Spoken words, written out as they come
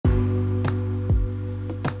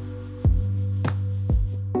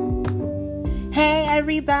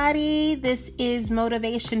everybody. This is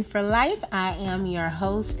Motivation for Life. I am your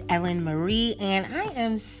host, Ellen Marie, and I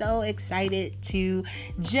am so excited to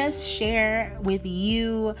just share with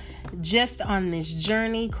you just on this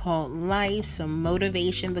journey called life some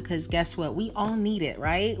motivation, because guess what? We all need it,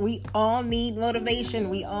 right? We all need motivation.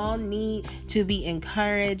 We all need to be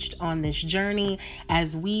encouraged on this journey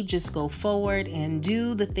as we just go forward and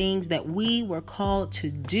do the things that we were called to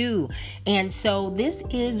do. And so this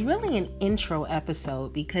is really an intro episode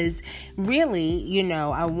because really,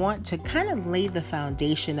 I want to kind of lay the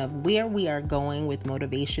foundation of where we are going with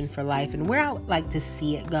Motivation for Life and where I would like to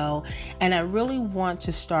see it go. And I really want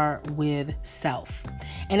to start with self.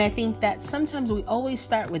 And I think that sometimes we always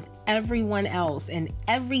start with everyone else and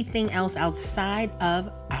everything else outside of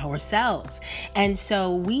ourselves. And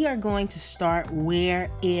so we are going to start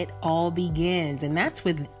where it all begins, and that's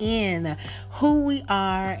within who we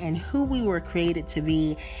are and who we were created to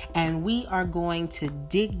be. And we are going to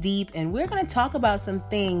dig deep, and we're going to talk about some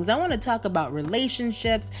things. I want to talk about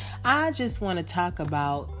relationships. I just want to talk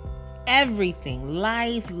about everything: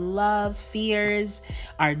 life, love, fears,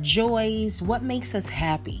 our joys, what makes us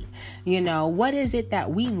happy. What is it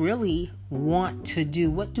that we really want to do?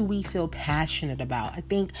 What do we feel passionate about? I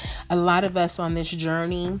think a lot of us on this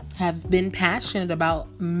journey have been passionate about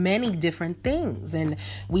many different things, and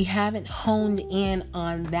we haven't honed in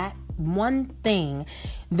on that one thing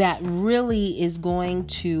that really is going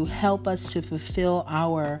to help us to fulfill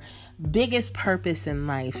our biggest purpose in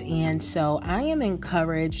life. And so I am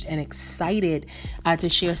encouraged and excited to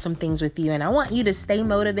share some things with you. And I want you to stay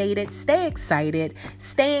motivated, stay excited,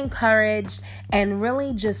 stay encouraged, and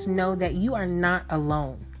really just know that you are not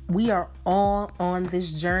alone. We are all on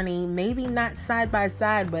this journey, maybe not side by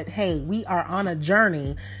side, but hey, we are on a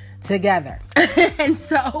journey together. And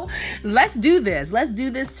so let's do this. Let's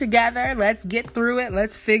do this together. Let's get through it.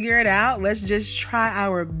 Let's figure it out. Let's just try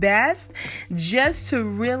our best just to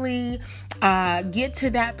really get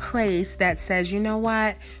to that place that says, you know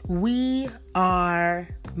what? We are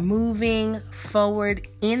moving forward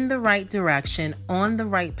in the right direction, on the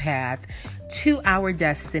right path to our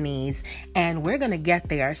destinies, and we're going to get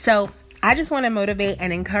there. So I just want to motivate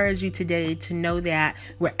and encourage you today to know that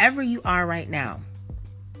wherever you are right now,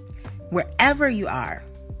 wherever you are,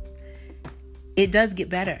 it does get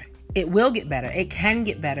better. It will get better. It can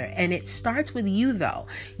get better. And it starts with you, though.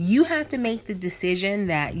 You have to make the decision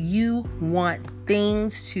that you want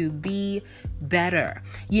things to be better.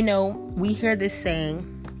 We hear this saying,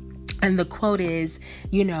 and the quote is,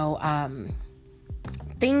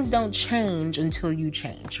 things don't change until you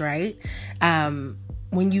change, right?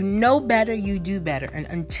 When you know better, you do better. And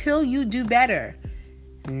until you do better,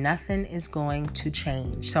 nothing is going to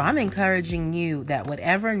change. So I'm encouraging you that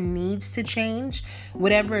whatever needs to change,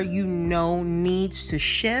 whatever needs to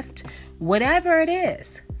shift, whatever it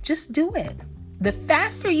is, just do it. The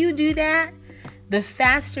faster you do that, the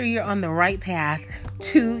faster you're on the right path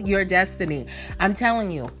to your destiny. I'm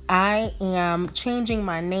telling you, I am changing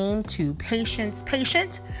my name to Patience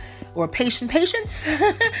Patient or Patient Patience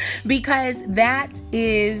because that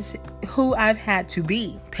is who I've had to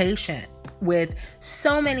be, patient with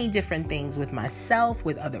so many different things, with myself,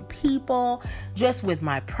 with other people, just with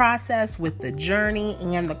my process, with the journey.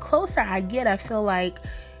 And the closer I get, I feel like,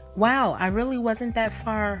 wow, I really wasn't that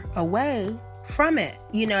far away from it.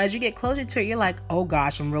 As you get closer to it, you're like, oh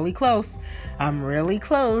gosh, I'm really close. I'm really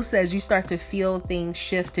close, as you start to feel things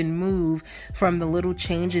shift and move from the little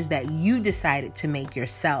changes that you decided to make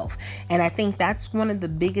yourself. And I think that's one of the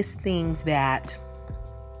biggest things that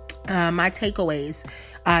my takeaways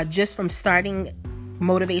just from starting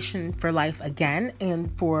Motivation for Life again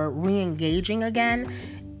and for re-engaging again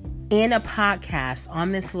in a podcast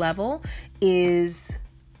on this level is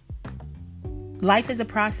life is a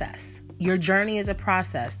process. Your journey is a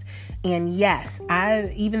process. And yes,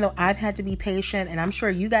 even though I've had to be patient, and I'm sure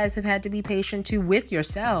you guys have had to be patient too with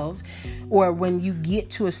yourselves, or when you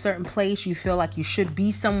get to a certain place, you feel like you should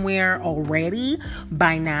be somewhere already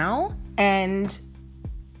by now. And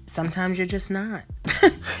sometimes you're just not,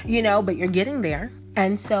 but you're getting there.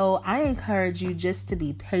 And so I encourage you just to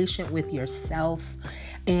be patient with yourself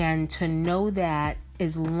and to know that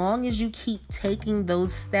as long as you keep taking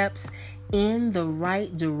those steps in the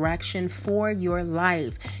right direction for your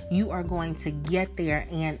life, you are going to get there.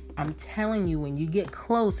 And I'm telling you, when you get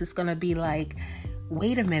close, it's going to be like,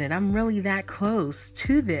 wait a minute, I'm really that close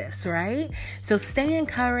to this, right? So stay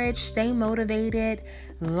encouraged, stay motivated.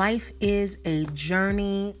 Life is a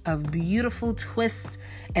journey of beautiful twists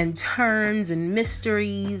and turns and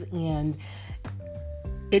mysteries, and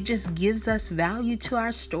it just gives us value to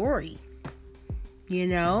our story.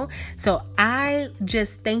 So I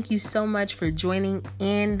just thank you so much for joining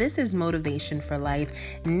in. This is Motivation for Life.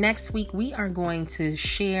 Next week, we are going to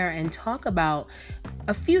share and talk about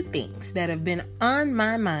a few things that have been on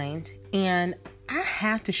my mind, and I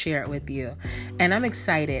have to share it with you. And I'm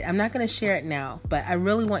excited. I'm not going to share it now, but I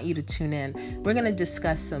really want you to tune in. We're going to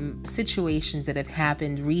discuss some situations that have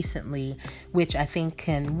happened recently, which I think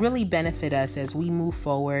can really benefit us as we move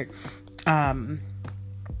forward on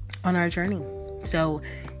our journey. So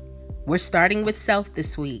we're starting with self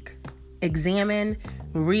this week. Examine,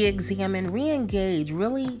 re-examine, re-engage.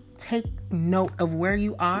 Really take note of where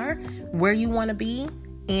you are, where you want to be,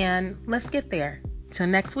 and let's get there. Till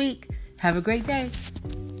next week, have a great day.